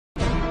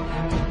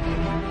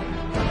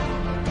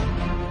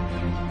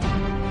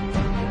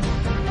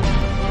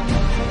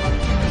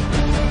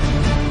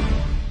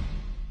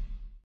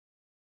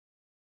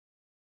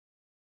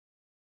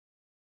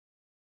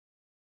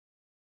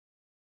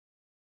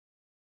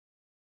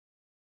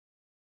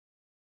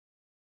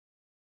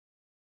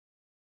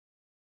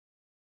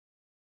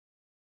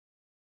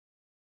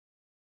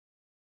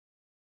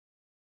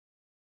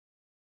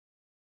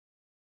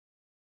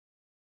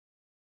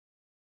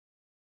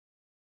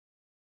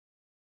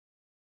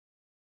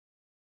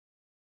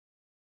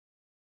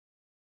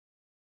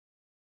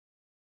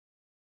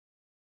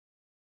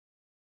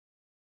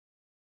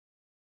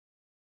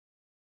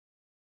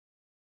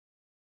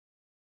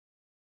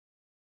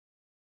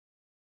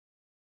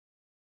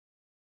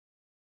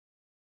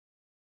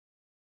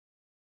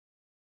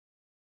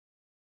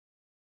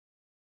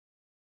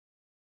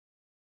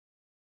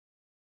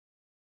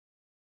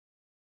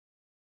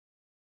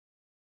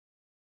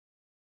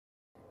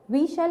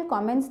We shall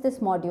commence this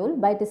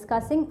module by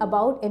discussing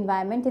about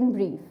environment in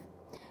brief.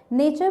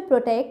 Nature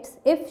protects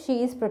if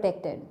she is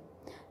protected.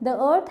 The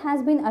earth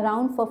has been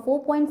around for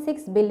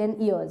 4.6 billion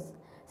years.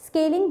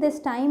 Scaling this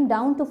time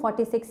down to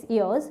 46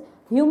 years,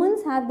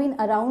 humans have been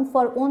around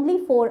for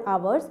only 4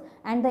 hours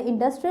and the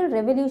Industrial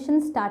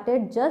Revolution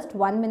started just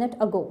 1 minute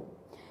ago.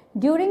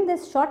 During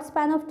this short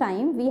span of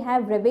time, we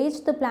have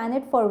ravaged the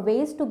planet for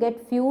ways to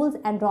get fuels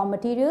and raw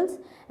materials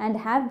and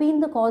have been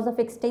the cause of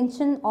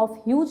extinction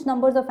of huge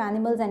numbers of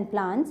animals and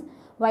plants,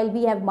 while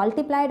we have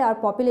multiplied our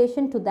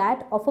population to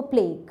that of a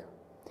plague.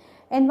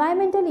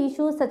 Environmental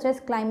issues such as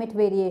climate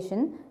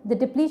variation, the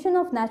depletion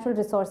of natural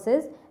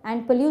resources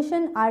and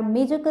pollution are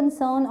major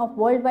concern of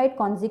worldwide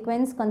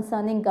consequence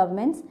concerning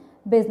governments,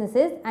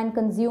 businesses and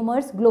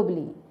consumers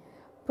globally.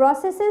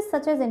 Processes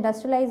such as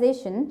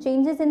industrialization,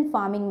 changes in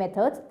farming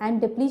methods and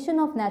depletion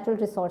of natural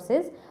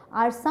resources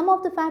are some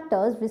of the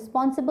factors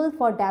responsible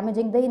for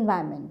damaging the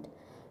environment.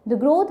 The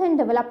growth and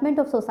development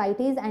of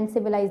societies and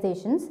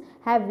civilizations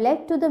have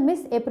led to the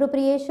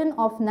misappropriation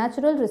of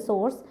natural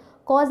resource,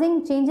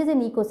 causing changes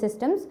in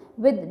ecosystems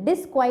with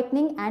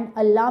disquieting and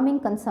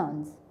alarming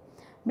concerns.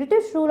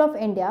 British rule of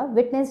India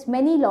witnessed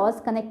many laws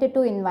connected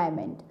to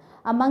environment.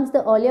 Amongst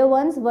the earlier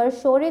ones were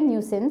Shore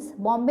Nuisance,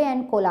 Bombay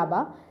and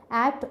Colaba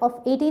Act of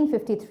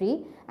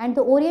 1853 and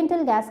the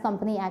Oriental Gas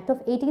Company Act of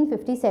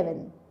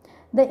 1857.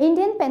 The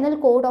Indian Penal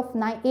Code of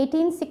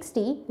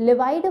 1860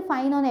 levied a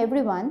fine on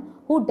everyone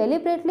who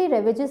deliberately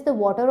ravages the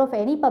water of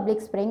any public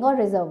spring or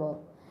reservoir.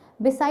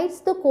 Besides,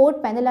 the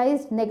code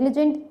penalized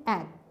negligent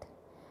act.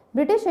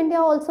 British India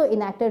also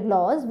enacted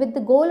laws with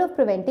the goal of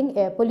preventing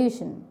air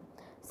pollution.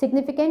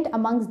 Significant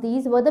amongst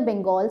these were the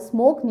Bengal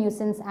Smoke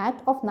Nuisance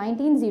Act of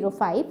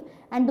 1905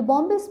 and the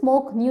Bombay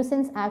Smoke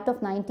Nuisance Act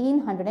of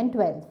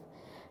 1912.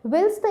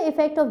 Whilst the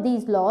effect of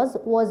these laws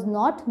was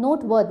not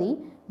noteworthy,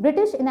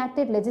 British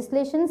enacted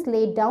legislations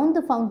laid down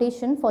the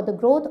foundation for the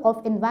growth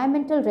of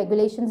environmental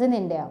regulations in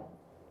India.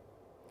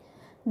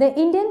 The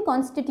Indian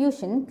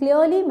Constitution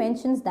clearly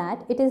mentions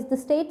that it is the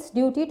state's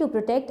duty to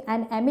protect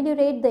and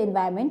ameliorate the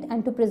environment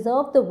and to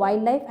preserve the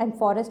wildlife and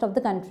forest of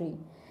the country.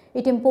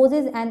 It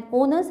imposes an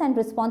onus and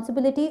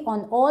responsibility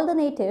on all the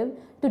native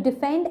to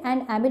defend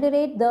and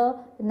ameliorate the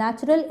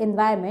natural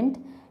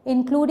environment,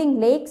 including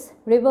lakes,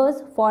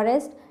 rivers,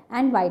 forests,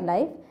 and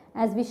wildlife,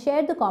 as we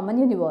share the common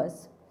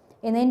universe.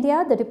 In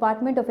India, the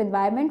Department of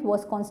Environment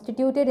was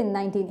constituted in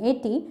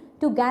 1980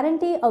 to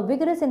guarantee a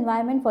vigorous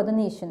environment for the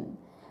nation.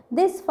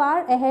 This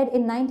far ahead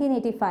in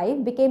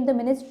 1985 became the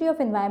Ministry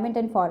of Environment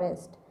and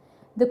Forest.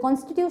 The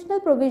constitutional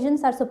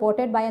provisions are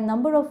supported by a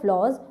number of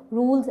laws,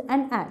 rules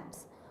and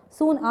acts.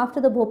 Soon after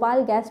the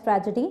Bhopal gas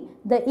tragedy,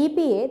 the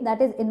EPA,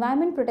 that is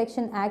Environment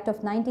Protection Act of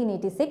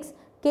 1986,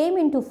 came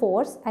into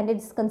force and it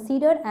is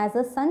considered as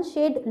a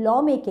sunshade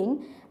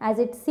lawmaking as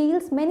it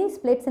seals many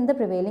splits in the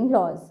prevailing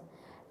laws.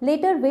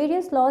 Later,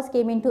 various laws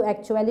came into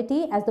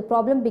actuality as the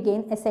problem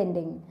began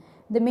ascending.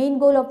 The main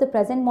goal of the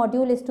present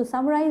module is to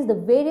summarize the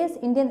various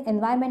Indian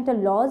environmental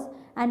laws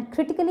and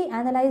critically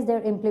analyze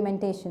their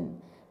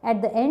implementation.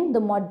 At the end,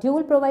 the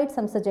module provides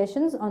some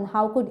suggestions on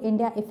how could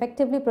India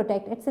effectively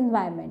protect its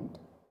environment.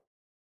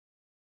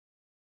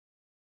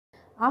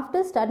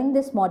 After studying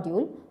this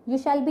module, you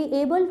shall be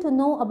able to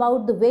know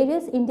about the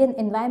various Indian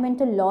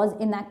environmental laws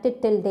enacted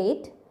till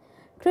date,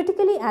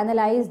 critically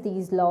analyze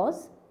these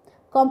laws,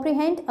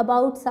 comprehend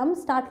about some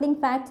startling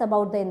facts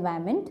about the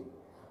environment,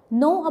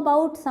 know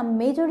about some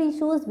major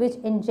issues which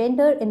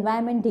engender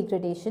environment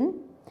degradation,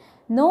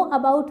 know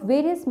about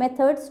various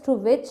methods through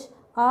which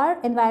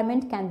our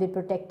environment can be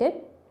protected,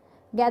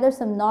 gather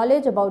some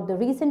knowledge about the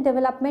recent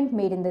development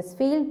made in this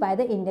field by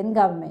the Indian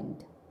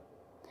government.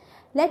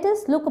 Let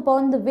us look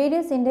upon the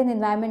various Indian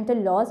environmental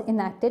laws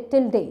enacted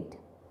till date.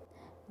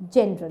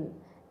 General.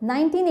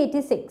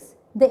 1986.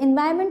 The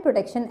Environment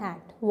Protection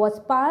Act was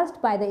passed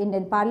by the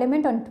Indian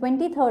Parliament on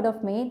 23rd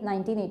of May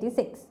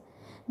 1986.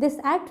 This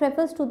act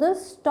refers to the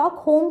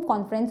Stockholm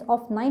Conference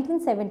of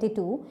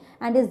 1972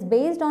 and is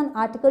based on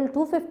Article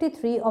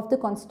 253 of the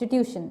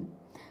Constitution.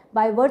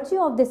 By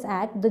virtue of this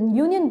act, the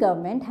Union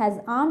government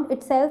has armed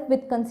itself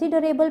with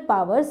considerable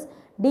powers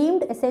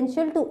deemed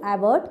essential to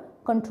avert,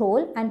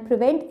 control and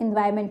prevent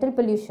environmental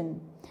pollution.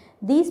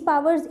 These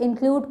powers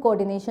include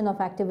coordination of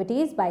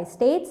activities by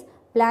states,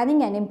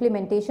 planning and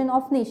implementation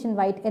of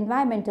nationwide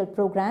environmental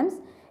programs,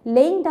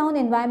 laying down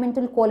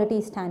environmental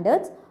quality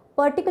standards,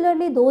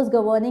 particularly those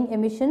governing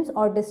emissions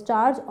or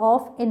discharge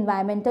of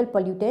environmental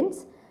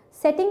pollutants,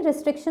 setting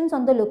restrictions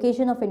on the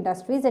location of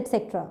industries,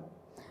 etc.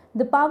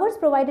 The powers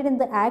provided in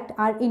the Act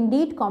are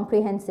indeed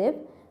comprehensive.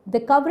 The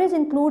coverage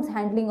includes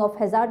handling of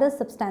hazardous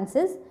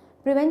substances,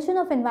 prevention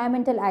of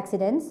environmental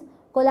accidents,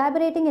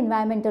 collaborating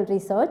environmental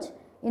research,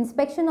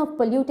 inspection of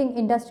polluting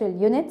industrial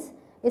units,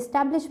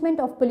 establishment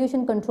of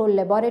pollution control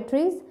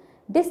laboratories,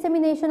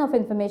 dissemination of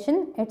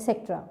information,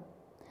 etc.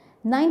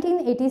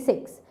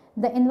 1986.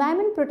 The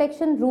Environment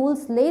Protection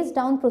Rules lays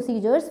down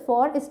procedures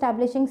for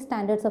establishing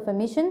standards of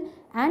emission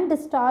and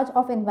discharge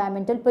of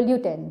environmental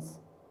pollutants.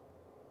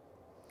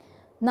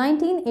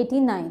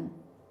 1989.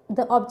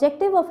 The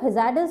objective of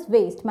hazardous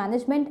waste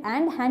management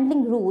and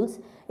handling rules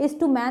is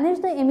to manage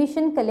the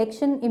emission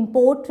collection,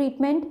 import,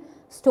 treatment,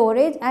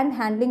 storage and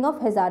handling of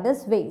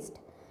hazardous waste.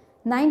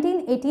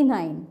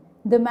 1989.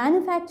 The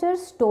manufacture,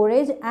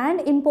 storage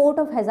and import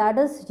of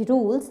hazardous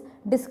rules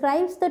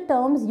describes the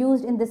terms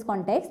used in this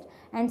context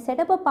and set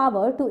up a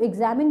power to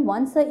examine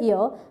once a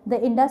year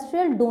the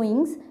industrial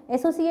doings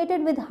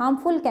associated with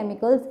harmful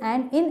chemicals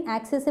and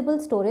inaccessible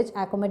storage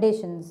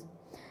accommodations.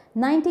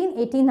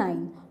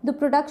 1989. The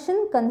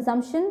production,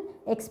 consumption,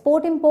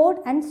 export,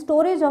 import and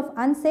storage of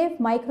unsafe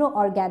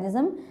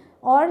microorganism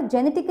or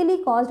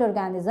genetically caused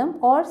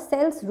organism or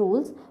cells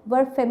rules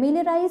were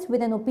familiarized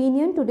with an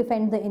opinion to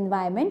defend the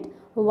environment,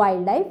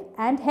 wildlife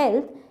and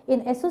health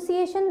in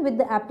association with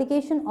the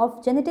application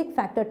of genetic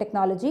factor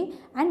technology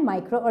and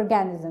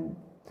microorganism.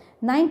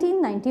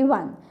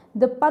 1991.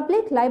 The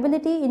Public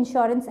Liability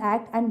Insurance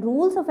Act and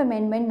Rules of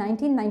Amendment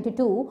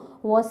 1992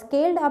 was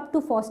scaled up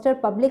to foster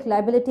public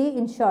liability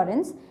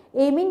insurance,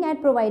 aiming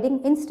at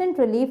providing instant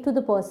relief to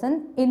the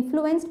person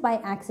influenced by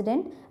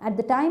accident at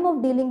the time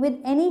of dealing with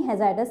any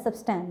hazardous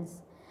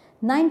substance.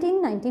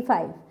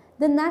 1995.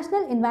 The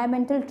National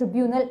Environmental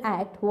Tribunal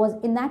Act was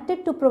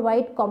enacted to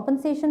provide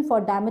compensation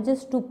for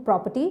damages to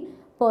property,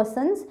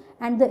 persons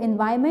and the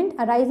environment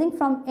arising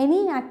from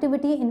any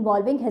activity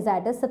involving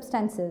hazardous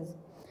substances.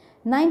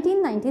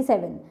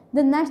 1997.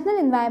 The National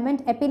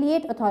Environment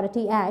Appellate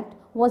Authority Act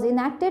was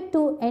enacted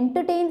to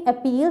entertain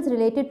appeals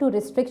related to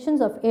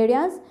restrictions of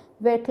areas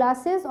where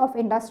classes of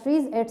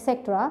industries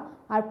etc.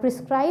 are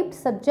prescribed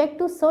subject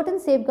to certain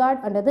safeguard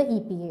under the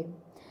EPA.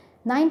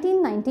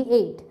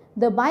 1998.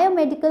 The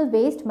Biomedical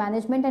Waste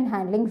Management and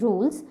Handling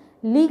Rules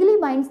legally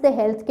binds the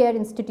healthcare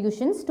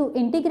institutions to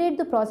integrate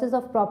the process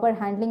of proper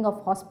handling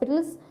of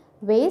hospitals'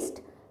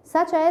 waste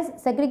such as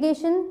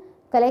segregation,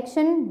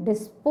 collection,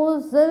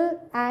 disposal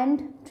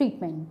and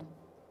treatment.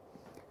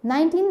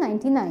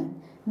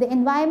 1999. The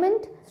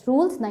Environment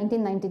Rules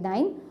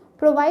 1999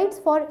 provides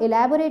for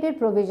elaborated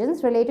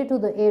provisions related to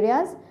the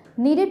areas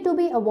needed to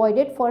be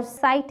avoided for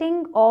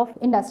siting of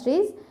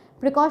industries,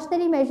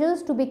 precautionary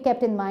measures to be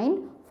kept in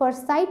mind for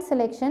site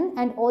selection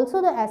and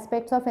also the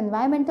aspects of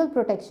environmental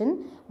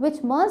protection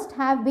which must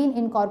have been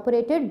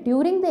incorporated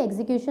during the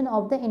execution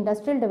of the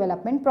industrial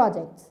development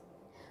projects.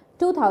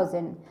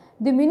 2000.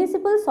 The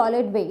Municipal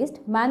Solid Waste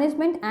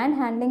Management and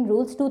Handling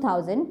Rules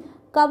 2000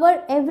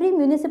 cover every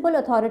municipal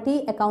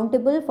authority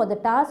accountable for the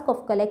task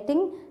of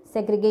collecting,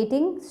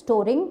 segregating,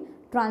 storing,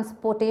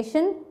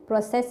 transportation,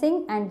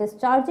 processing and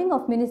discharging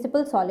of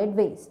municipal solid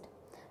waste.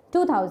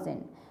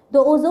 2000. The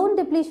Ozone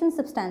Depletion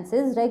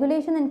Substances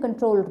Regulation and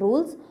Control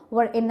Rules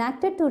were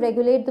enacted to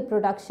regulate the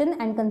production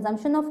and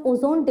consumption of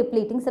ozone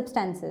depleting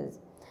substances.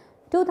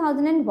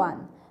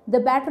 2001. The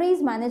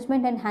Batteries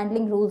Management and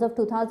Handling Rules of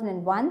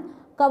 2001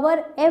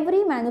 cover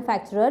every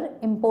manufacturer,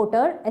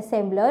 importer,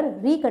 assembler,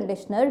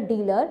 reconditioner,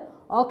 dealer,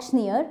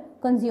 auctioneer,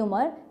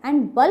 consumer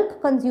and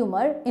bulk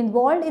consumer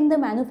involved in the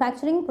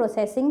manufacturing,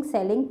 processing,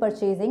 selling,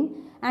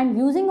 purchasing and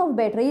using of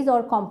batteries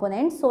or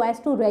components so as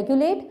to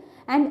regulate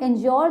and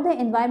ensure the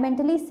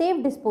environmentally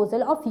safe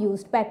disposal of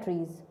used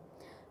batteries.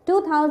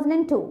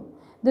 2002.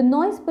 The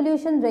Noise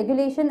Pollution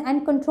Regulation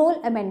and Control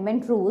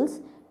Amendment Rules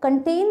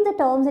contain the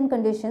terms and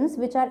conditions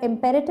which are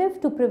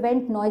imperative to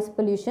prevent noise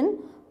pollution,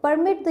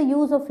 permit the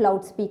use of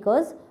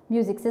loudspeakers,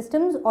 music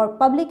systems or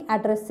public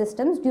address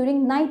systems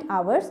during night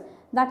hours,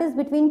 that is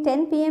between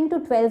 10 p.m. to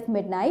 12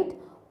 midnight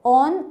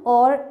on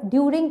or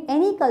during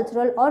any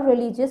cultural or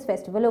religious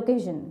festival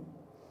occasion.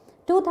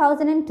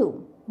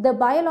 2002. The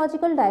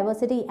Biological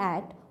Diversity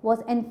Act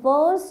was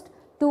enforced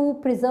to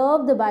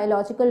preserve the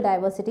biological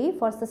diversity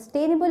for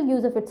sustainable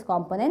use of its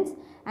components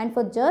and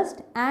for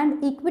just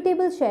and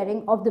equitable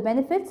sharing of the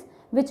benefits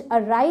which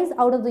arise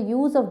out of the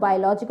use of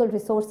biological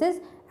resources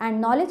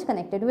and knowledge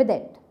connected with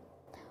it.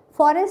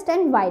 Forest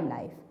and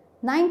Wildlife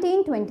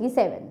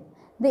 1927.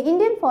 The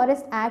Indian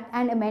Forest Act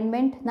and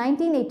Amendment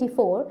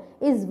 1984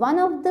 is one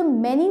of the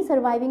many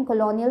surviving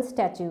colonial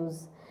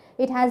statutes.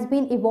 It has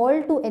been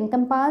evolved to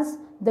encompass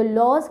the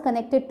laws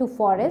connected to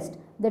forest,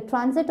 the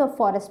transit of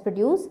forest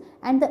produce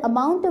and the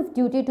amount of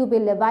duty to be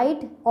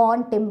levied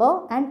on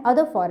timber and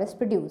other forest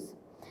produce.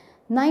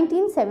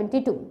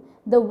 1972.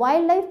 The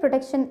Wildlife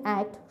Protection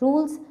Act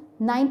Rules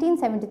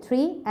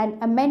 1973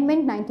 and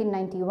Amendment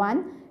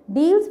 1991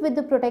 deals with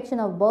the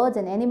protection of birds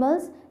and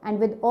animals and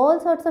with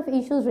all sorts of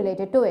issues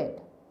related to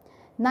it.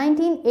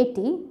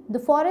 1980. The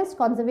Forest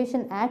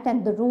Conservation Act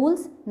and the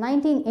Rules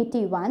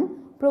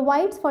 1981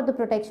 provides for the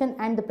protection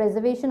and the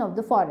preservation of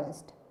the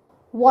forest.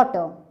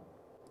 Water.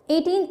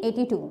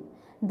 1882.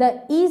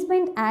 The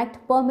Easement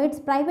Act permits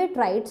private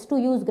rights to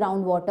use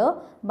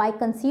groundwater by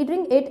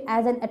considering it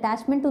as an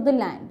attachment to the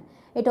land.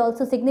 It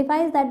also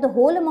signifies that the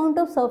whole amount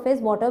of surface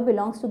water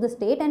belongs to the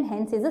state and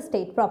hence is a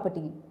state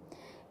property.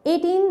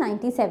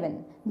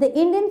 1897. The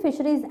Indian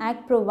Fisheries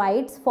Act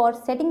provides for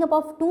setting up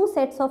of two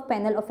sets of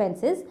penal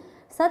offences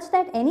such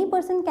that any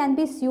person can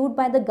be sued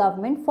by the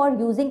government for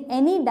using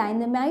any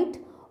dynamite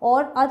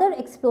or other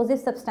explosive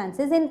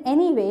substances in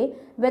any way,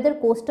 whether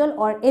coastal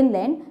or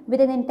inland,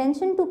 with an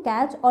intention to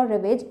catch or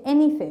ravage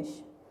any fish.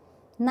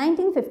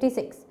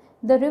 1956.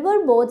 The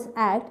River Boards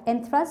Act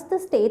entrusts the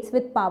states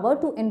with power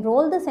to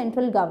enroll the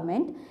central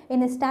government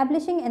in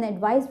establishing an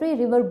advisory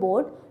river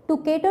board to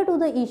cater to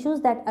the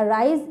issues that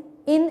arise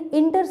in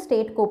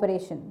interstate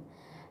cooperation.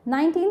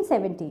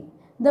 1970.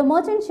 The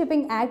Merchant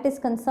Shipping Act is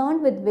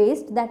concerned with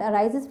waste that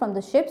arises from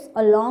the ships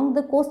along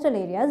the coastal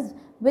areas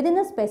within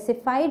a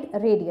specified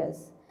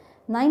radius.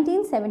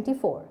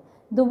 1974.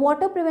 The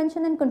Water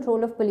Prevention and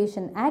Control of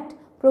Pollution Act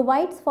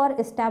provides for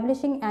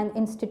establishing an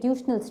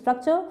institutional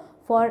structure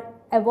for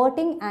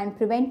averting and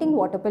preventing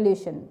water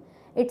pollution.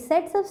 It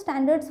sets up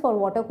standards for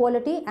water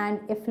quality and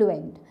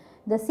effluent.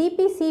 The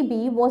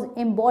CPCB was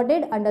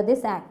embodied under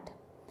this act.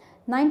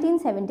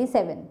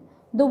 1977.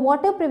 The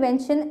Water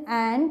Prevention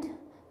and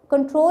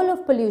Control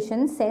of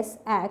Pollution (Cess)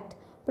 Act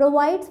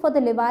provides for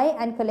the levy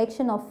and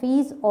collection of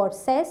fees or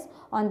cess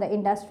on the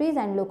industries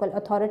and local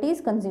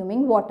authorities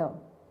consuming water.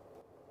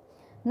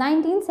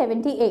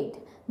 1978.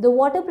 The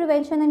Water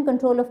Prevention and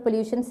Control of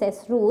Pollution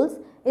 (Cess) rules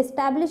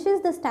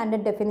establishes the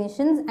standard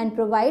definitions and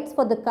provides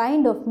for the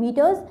kind of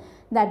meters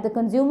that the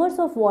consumers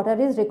of water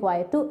is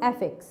required to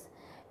affix.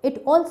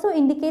 It also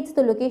indicates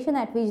the location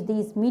at which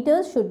these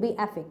meters should be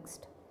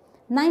affixed.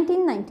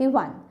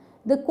 1991.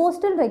 The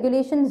Coastal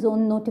Regulation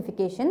Zone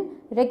Notification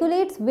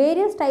regulates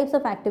various types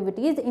of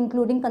activities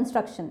including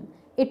construction.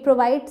 It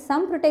provides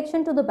some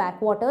protection to the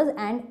backwaters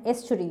and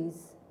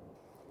estuaries.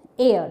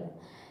 Air.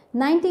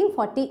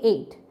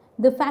 1948.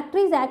 The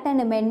Factories Act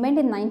and Amendment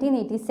in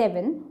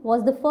 1987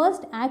 was the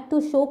first act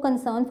to show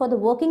concern for the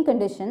working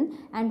condition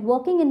and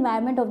working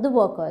environment of the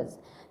workers.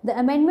 The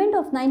amendment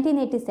of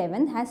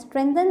 1987 has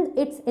strengthened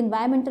its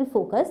environmental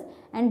focus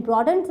and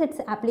broadened its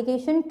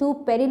application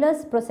to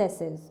perilous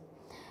processes.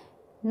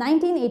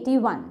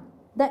 1981.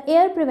 The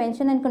Air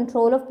Prevention and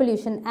Control of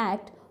Pollution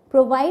Act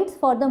provides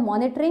for the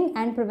monitoring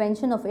and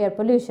prevention of air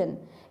pollution.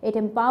 It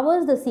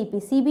empowers the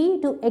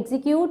CPCB to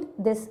execute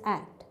this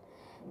act.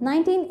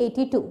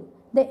 1982.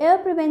 The Air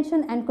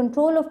Prevention and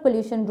Control of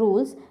Pollution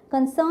rules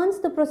concerns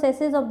the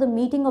processes of the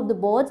meeting of the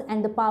boards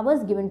and the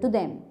powers given to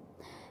them.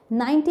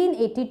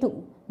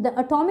 1982. The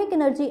Atomic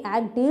Energy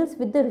Act deals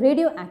with the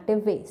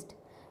radioactive waste.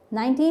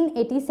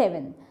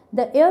 1987.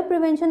 The Air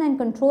Prevention and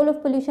Control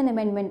of Pollution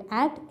Amendment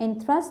Act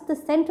entrusts the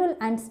Central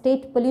and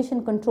State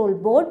Pollution Control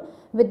Board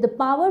with the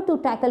power to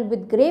tackle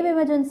with grave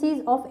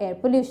emergencies of air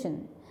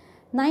pollution.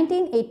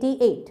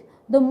 1988.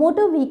 The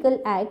Motor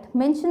Vehicle Act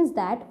mentions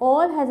that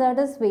all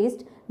hazardous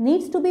waste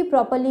needs to be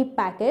properly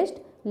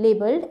packaged,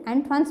 labelled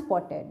and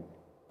transported.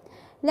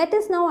 Let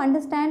us now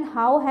understand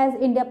how has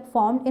India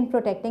performed in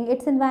protecting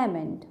its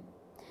environment.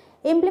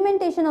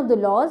 Implementation of the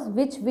laws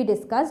which we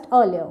discussed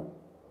earlier.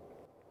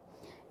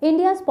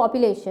 India's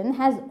population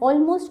has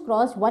almost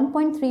crossed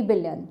 1.3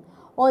 billion.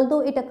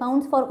 Although it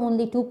accounts for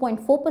only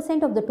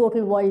 2.4% of the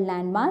total world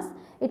landmass,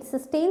 it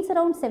sustains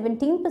around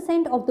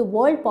 17% of the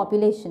world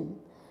population.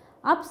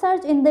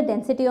 Upsurge in the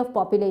density of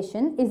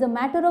population is a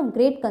matter of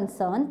great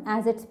concern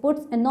as it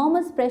puts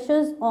enormous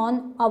pressures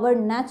on our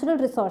natural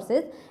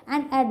resources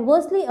and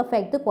adversely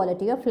affect the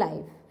quality of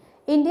life.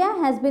 India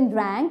has been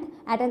ranked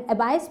at an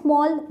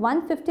abysmal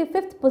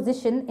 155th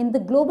position in the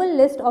global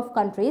list of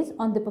countries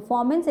on the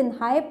performance in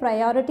high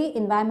priority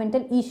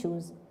environmental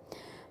issues.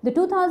 The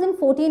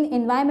 2014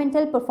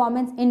 Environmental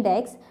Performance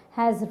Index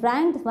has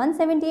ranked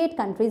 178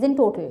 countries in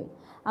total.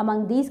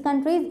 Among these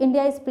countries,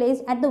 India is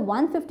placed at the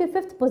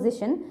 155th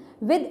position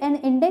with an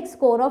index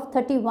score of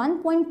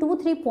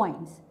 31.23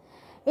 points.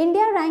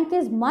 India rank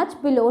is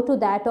much below to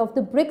that of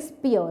the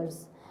BRICS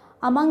peers.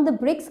 Among the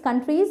BRICS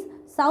countries,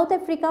 South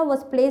Africa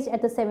was placed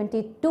at the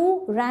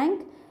 72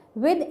 rank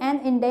with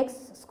an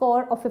index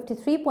score of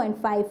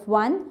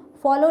 53.51,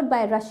 followed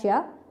by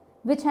Russia,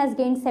 which has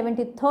gained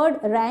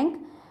 73rd rank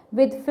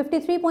with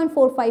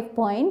 53.45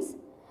 points,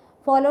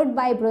 followed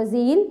by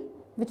Brazil,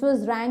 which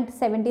was ranked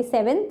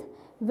 77th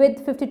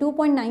with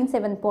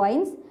 52.97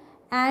 points,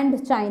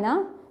 and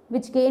China,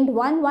 which gained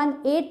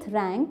 118th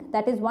rank,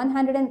 that is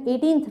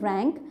 118th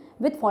rank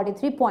with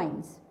 43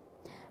 points.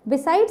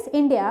 Besides,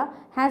 India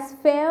has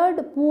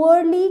fared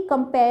poorly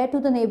compared to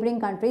the neighbouring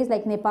countries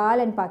like Nepal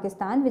and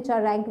Pakistan, which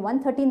are ranked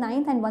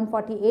 139th and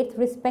 148th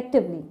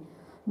respectively.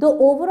 The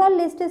overall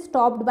list is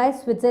topped by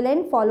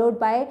Switzerland, followed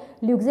by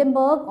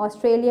Luxembourg,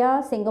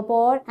 Australia,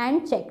 Singapore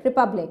and Czech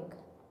Republic.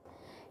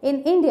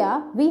 In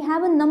India, we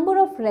have a number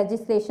of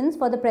legislations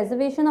for the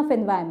preservation of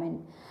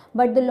environment,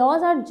 but the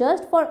laws are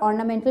just for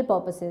ornamental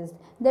purposes.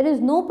 There is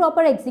no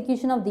proper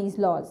execution of these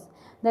laws.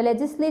 The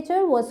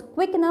legislature was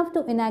quick enough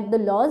to enact the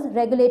laws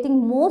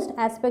regulating most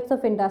aspects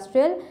of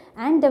industrial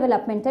and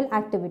developmental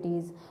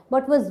activities,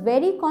 but was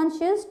very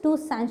conscious to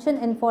sanction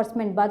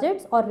enforcement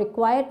budgets or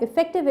require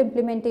effective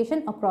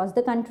implementation across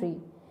the country.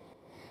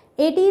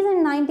 80s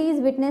and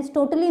 90s witnessed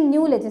totally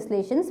new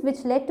legislations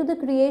which led to the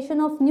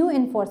creation of new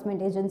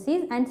enforcement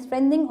agencies and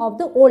strengthening of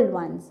the old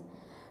ones.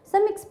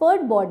 Some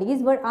expert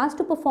bodies were asked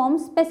to perform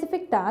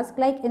specific tasks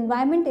like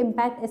Environment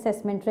Impact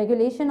Assessment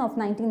Regulation of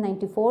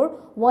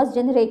 1994 was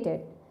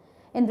generated.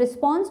 In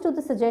response to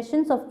the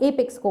suggestions of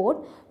Apex Court,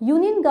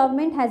 Union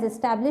Government has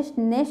established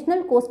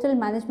National Coastal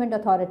Management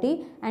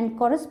Authority and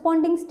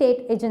corresponding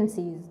state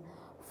agencies.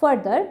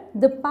 Further,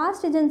 the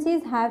past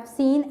agencies have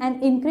seen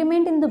an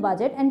increment in the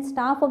budget and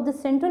staff of the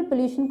Central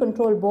Pollution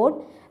Control Board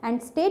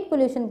and State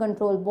Pollution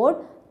Control Board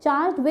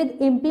charged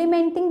with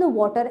implementing the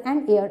Water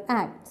and Air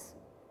Acts.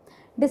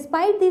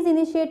 Despite these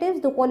initiatives,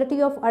 the quality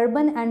of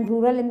urban and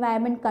rural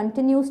environment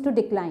continues to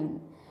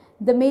decline.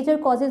 The major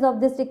causes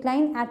of this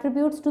decline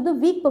attributes to the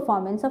weak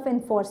performance of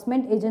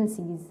enforcement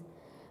agencies.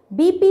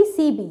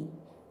 BPCB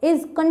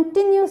is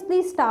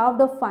continuously starved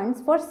of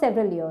funds for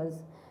several years.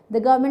 The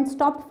government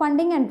stopped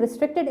funding and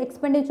restricted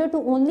expenditure to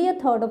only a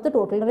third of the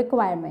total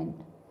requirement.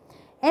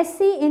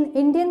 SC in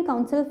Indian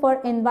Council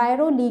for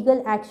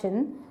Enviro-Legal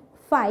Action,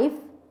 5,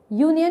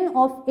 Union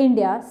of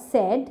India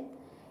said,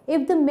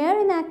 if the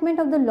mere enactment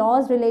of the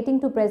laws relating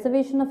to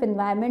preservation of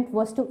environment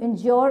was to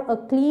ensure a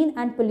clean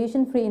and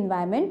pollution-free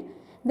environment,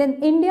 then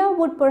India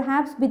would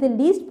perhaps be the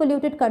least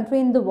polluted country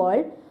in the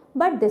world,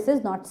 but this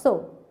is not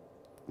so.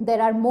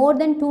 There are more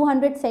than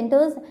 200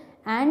 centers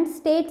and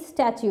state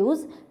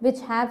statutes which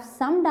have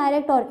some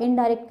direct or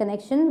indirect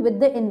connection with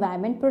the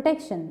environment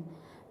protection.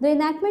 The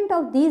enactment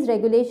of these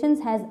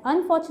regulations has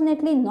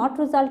unfortunately not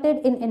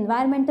resulted in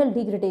environmental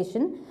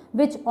degradation,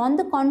 which on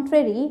the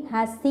contrary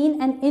has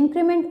seen an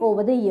increment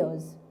over the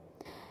years.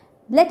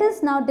 Let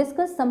us now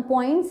discuss some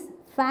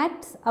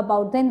facts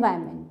about the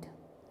environment.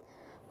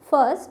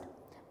 First,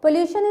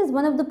 pollution is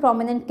one of the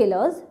prominent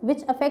killers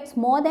which affects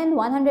more than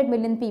 100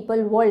 million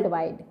people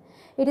worldwide.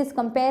 It is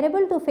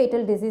comparable to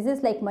fatal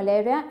diseases like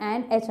malaria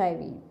and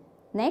HIV.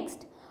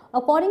 Next,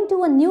 according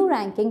to a new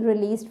ranking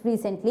released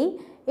recently,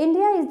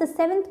 India is the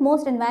 7th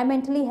most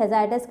environmentally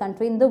hazardous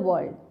country in the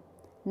world.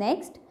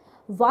 Next,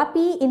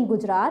 Vapi in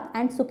Gujarat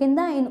and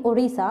Sukinda in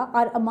Orissa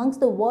are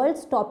amongst the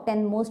world's top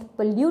 10 most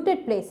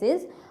polluted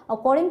places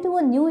according to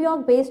a New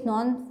York-based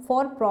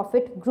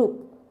non-for-profit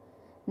group.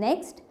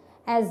 Next,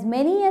 as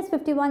many as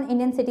 51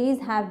 Indian cities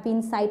have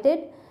been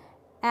cited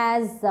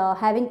as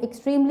having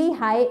extremely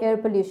high air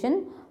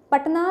pollution.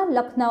 Patna,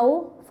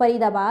 Lucknow,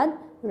 Faridabad,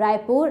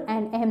 Raipur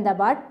and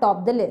Ahmedabad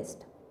top the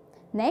list.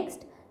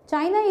 Next,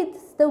 China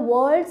is the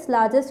world's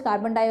largest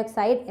carbon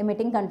dioxide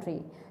emitting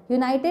country.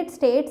 United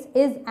States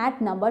is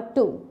at number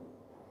 2.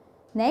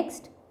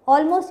 Next,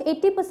 almost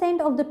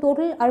 80% of the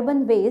total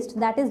urban waste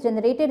that is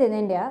generated in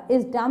India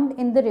is dumped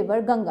in the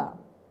river Ganga.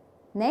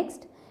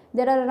 Next,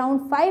 there are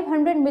around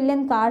 500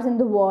 million cars in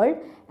the world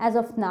as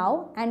of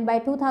now, and by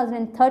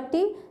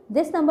 2030,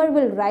 this number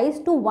will rise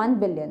to 1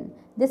 billion.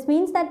 This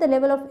means that the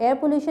level of air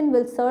pollution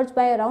will surge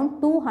by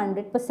around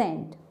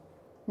 200%.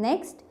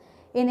 Next,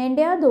 in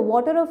India, the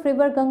water of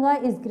river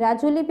Ganga is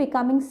gradually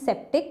becoming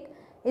septic,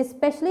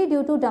 especially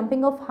due to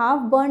dumping of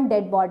half-burned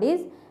dead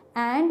bodies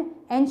and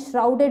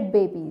enshrouded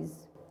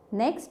babies.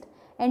 Next,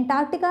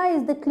 Antarctica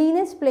is the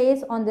cleanest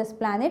place on this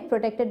planet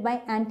protected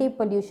by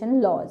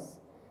anti-pollution laws.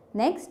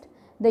 Next,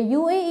 the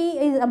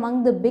UAE is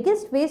among the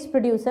biggest waste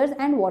producers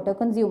and water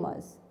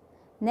consumers.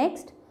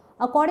 Next,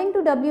 according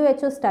to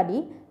WHO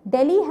study,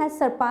 Delhi has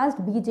surpassed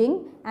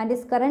Beijing and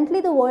is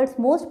currently the world's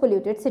most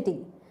polluted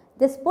city.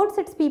 This puts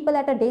its people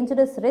at a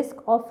dangerous risk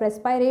of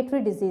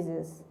respiratory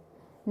diseases.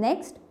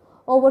 Next,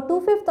 over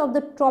 2/5 of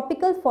the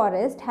tropical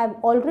forest have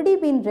already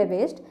been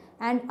ravaged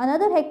and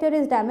another hectare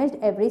is damaged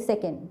every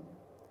second.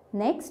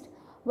 Next,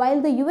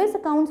 while the US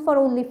accounts for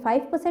only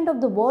 5%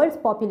 of the world's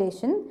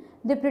population,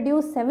 they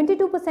produce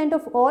 72%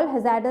 of all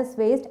hazardous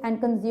waste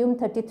and consume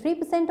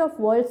 33% of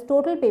world's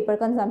total paper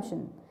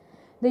consumption.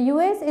 The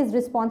US is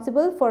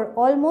responsible for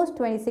almost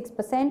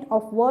 26%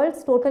 of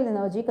world's total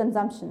energy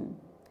consumption.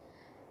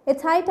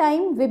 It's high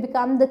time we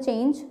become the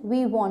change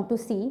we want to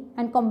see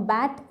and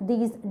combat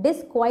these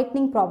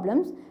disquieting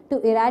problems to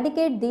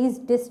eradicate these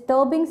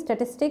disturbing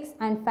statistics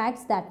and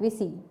facts that we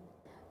see.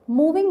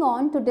 Moving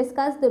on to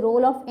discuss the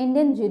role of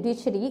Indian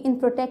judiciary in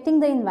protecting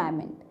the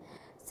environment.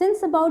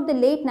 Since about the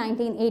late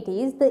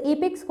 1980s, the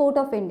Apex Court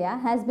of India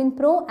has been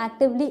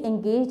proactively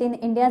engaged in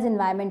India's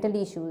environmental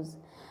issues.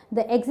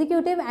 The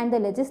executive and the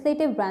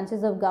legislative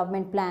branches of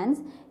government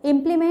plans,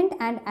 implement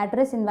and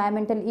address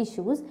environmental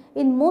issues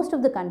in most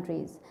of the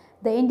countries.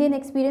 The Indian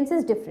experience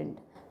is different.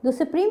 The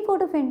Supreme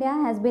Court of India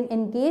has been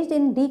engaged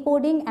in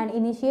decoding and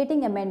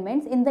initiating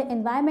amendments in the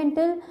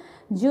environmental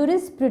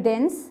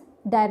jurisprudence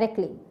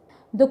directly.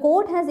 The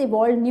court has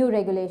evolved new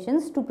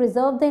regulations to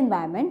preserve the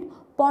environment,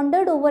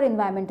 pondered over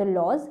environmental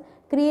laws,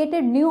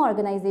 created new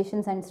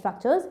organizations and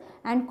structures,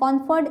 and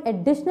conferred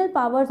additional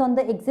powers on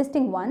the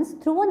existing ones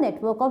through a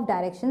network of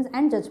directions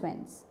and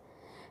judgments.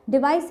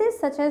 Devices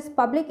such as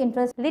public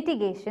interest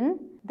litigation,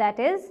 that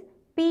is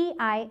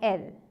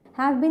PIL,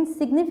 have been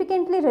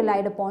significantly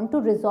relied upon to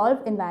resolve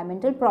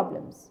environmental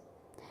problems.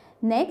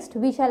 Next,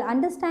 we shall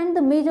understand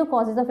the major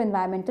causes of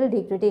environmental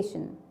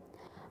degradation.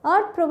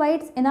 Earth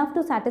provides enough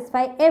to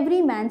satisfy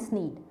every man's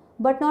need,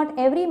 but not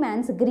every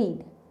man's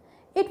greed.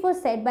 It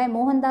was said by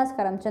Mohandas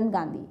Karamchand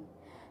Gandhi.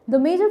 The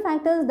major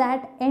factors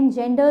that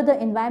engender the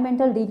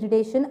environmental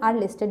degradation are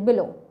listed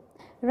below: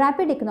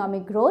 rapid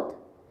economic growth,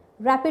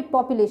 rapid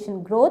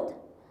population growth,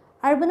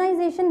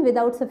 urbanization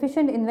without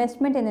sufficient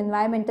investment in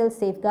environmental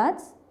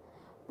safeguards,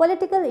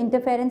 political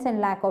interference and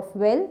lack of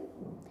will,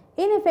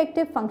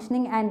 ineffective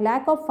functioning and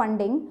lack of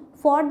funding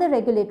for the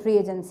regulatory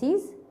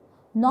agencies,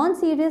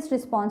 non-serious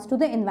response to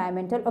the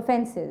environmental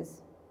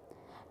offences.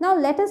 Now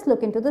let us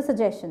look into the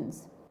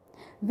suggestions.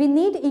 We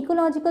need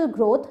ecological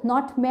growth,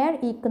 not mere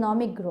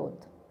economic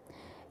growth.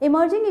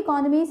 Emerging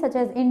economies such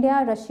as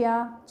India,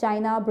 Russia,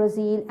 China,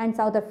 Brazil and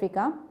South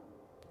Africa,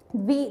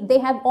 they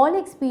have all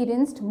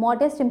experienced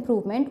modest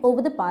improvement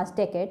over the past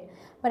decade,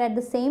 but at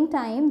the same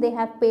time they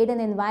have paid an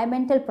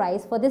environmental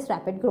price for this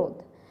rapid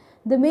growth.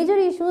 The major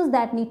issues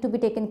that need to be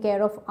taken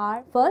care of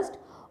are: first,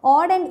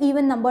 odd and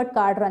even numbered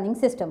car running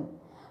system.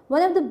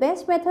 One of the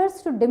best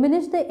methods to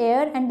diminish the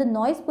air and the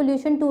noise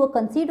pollution to a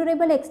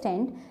considerable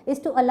extent is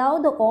to allow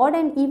the odd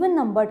and even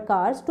numbered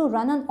cars to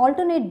run on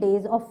alternate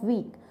days of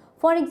week.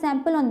 For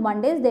example, on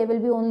Mondays there will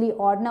be only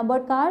odd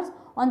numbered cars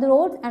on the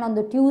roads, and on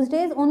the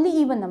Tuesdays only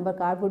even number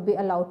car would be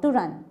allowed to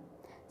run.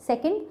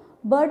 Second,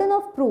 burden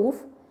of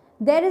proof.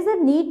 There is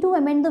a need to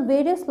amend the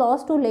various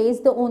laws to place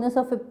the onus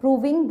of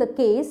proving the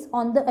case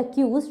on the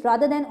accused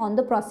rather than on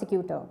the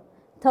prosecutor.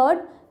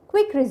 Third,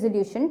 quick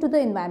resolution to the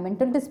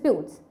environmental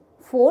disputes.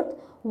 Fourth,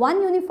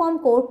 one uniform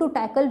code to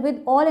tackle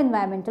with all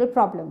environmental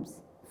problems.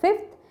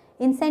 Fifth,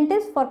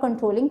 incentives for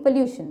controlling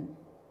pollution.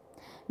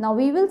 Now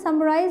we will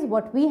summarize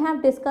what we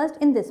have discussed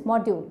in this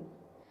module.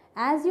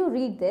 As you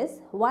read this,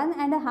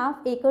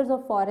 1.5 acres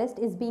of forest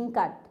is being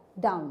cut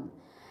down.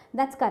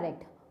 That's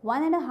correct.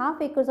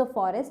 1.5 acres of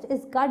forest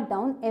is cut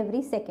down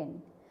every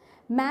second.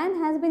 Man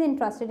has been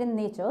interested in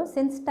nature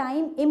since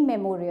time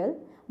immemorial,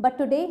 but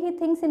today he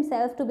thinks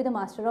himself to be the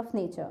master of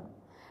nature.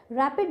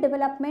 Rapid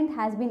development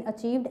has been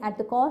achieved at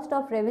the cost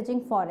of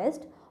ravaging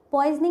forest,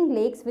 poisoning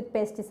lakes with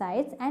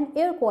pesticides and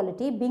air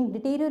quality being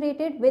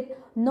deteriorated with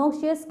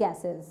noxious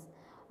gases.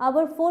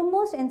 Our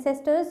foremost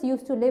ancestors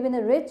used to live in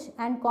a rich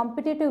and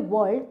competitive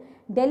world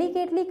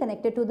delicately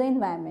connected to the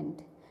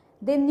environment.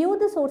 They knew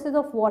the sources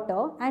of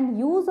water and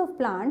use of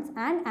plants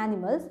and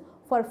animals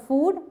for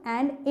food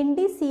and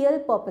industrial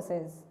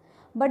purposes.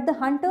 But the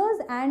hunters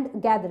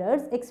and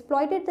gatherers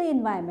exploited the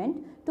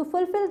environment to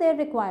fulfill their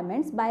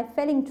requirements by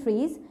felling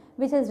trees,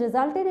 which has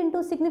resulted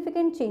into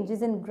significant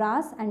changes in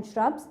grass and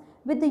shrubs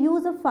with the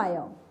use of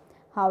fire.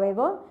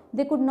 However,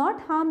 they could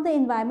not harm the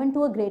environment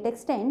to a great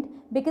extent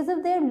because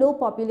of their low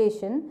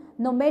population,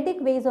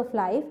 nomadic ways of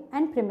life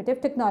and primitive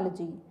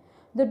technology.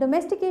 The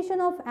domestication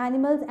of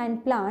animals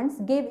and plants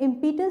gave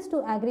impetus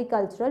to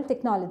agricultural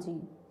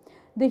technology.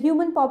 The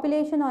human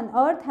population on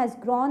earth has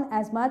grown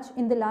as much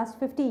in the last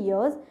 50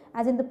 years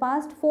as in the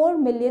past 4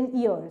 million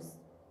years.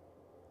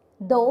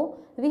 Though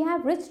we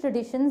have rich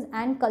traditions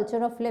and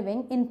culture of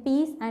living in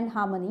peace and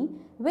harmony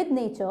with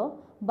nature,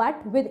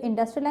 but with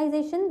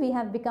industrialization we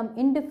have become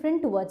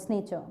indifferent towards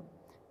nature.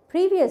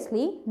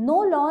 Previously, no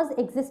laws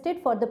existed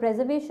for the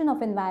preservation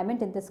of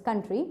environment in this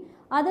country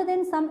other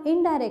than some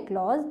indirect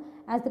laws,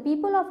 as the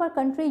people of our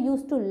country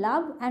used to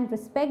love and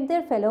respect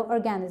their fellow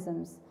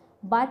organisms.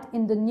 But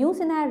in the new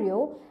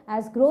scenario,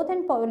 as growth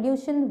and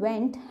pollution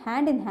went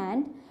hand in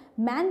hand,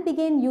 man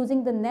began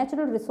using the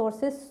natural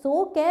resources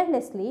so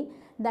carelessly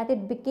that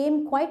it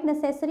became quite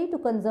necessary to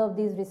conserve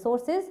these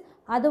resources.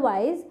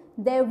 Otherwise,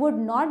 there would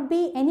not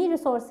be any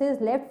resources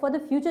left for the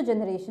future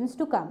generations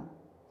to come.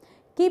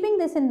 Keeping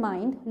this in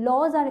mind,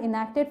 laws are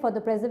enacted for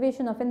the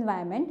preservation of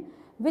environment,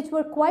 which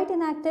were quite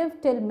inactive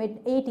till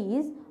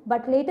mid-80s,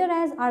 but later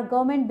as our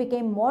government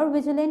became more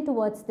vigilant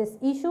towards this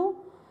issue,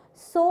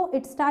 so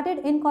it started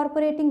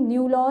incorporating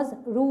new laws,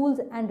 rules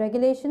and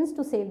regulations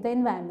to save the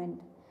environment.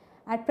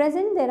 At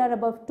present, there are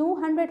above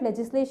 200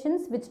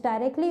 legislations which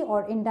directly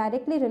or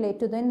indirectly relate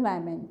to the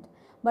environment.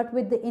 But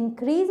with the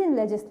increase in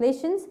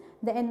legislations,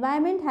 the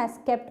environment has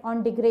kept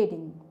on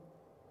degrading.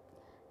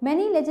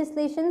 Many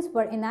legislations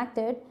were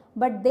enacted,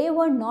 but they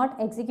were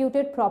not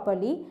executed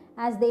properly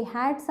as they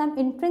had some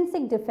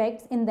intrinsic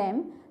defects in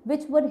them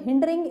which were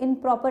hindering in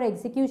proper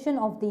execution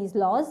of these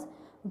laws.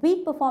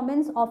 Weak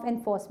performance of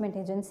enforcement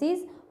agencies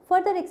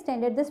further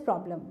extended this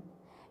problem.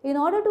 In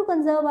order to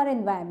conserve our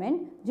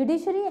environment,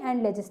 judiciary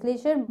and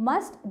legislature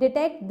must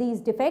detect these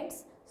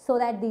defects so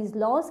that these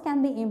laws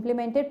can be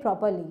implemented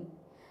properly.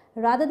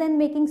 Rather than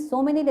making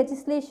so many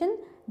legislation,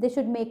 they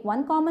should make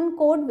one common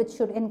code which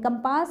should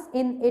encompass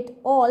in it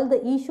all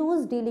the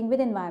issues dealing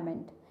with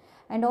environment.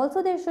 And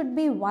also there should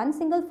be one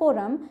single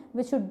forum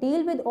which should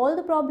deal with all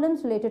the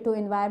problems related to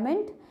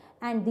environment,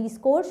 and these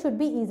codes should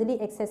be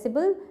easily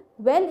accessible,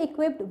 well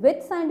equipped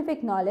with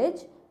scientific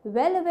knowledge,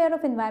 well aware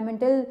of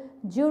environmental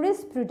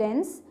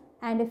jurisprudence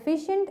and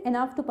efficient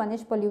enough to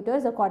punish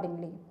polluters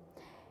accordingly.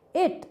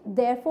 It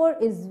therefore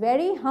is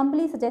very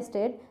humbly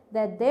suggested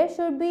that there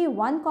should be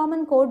one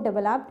common code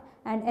developed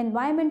and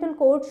environmental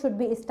code should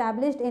be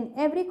established in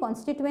every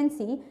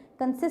constituency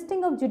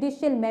consisting of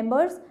judicial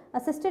members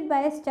assisted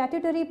by a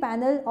statutory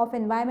panel of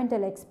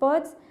environmental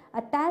experts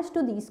attached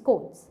to these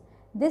codes.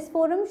 This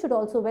forum should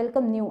also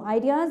welcome new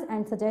ideas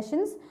and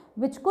suggestions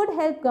which could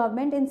help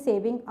government in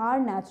saving our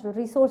natural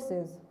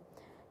resources.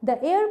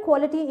 The air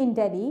quality in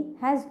Delhi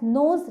has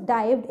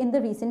nose-dived in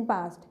the recent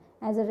past.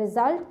 As a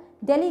result,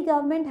 Delhi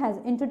government has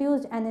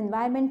introduced an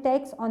environment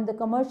tax on the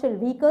commercial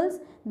vehicles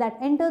that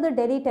enter the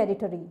Delhi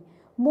territory.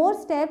 More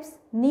steps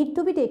need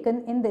to be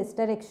taken in this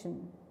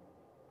direction.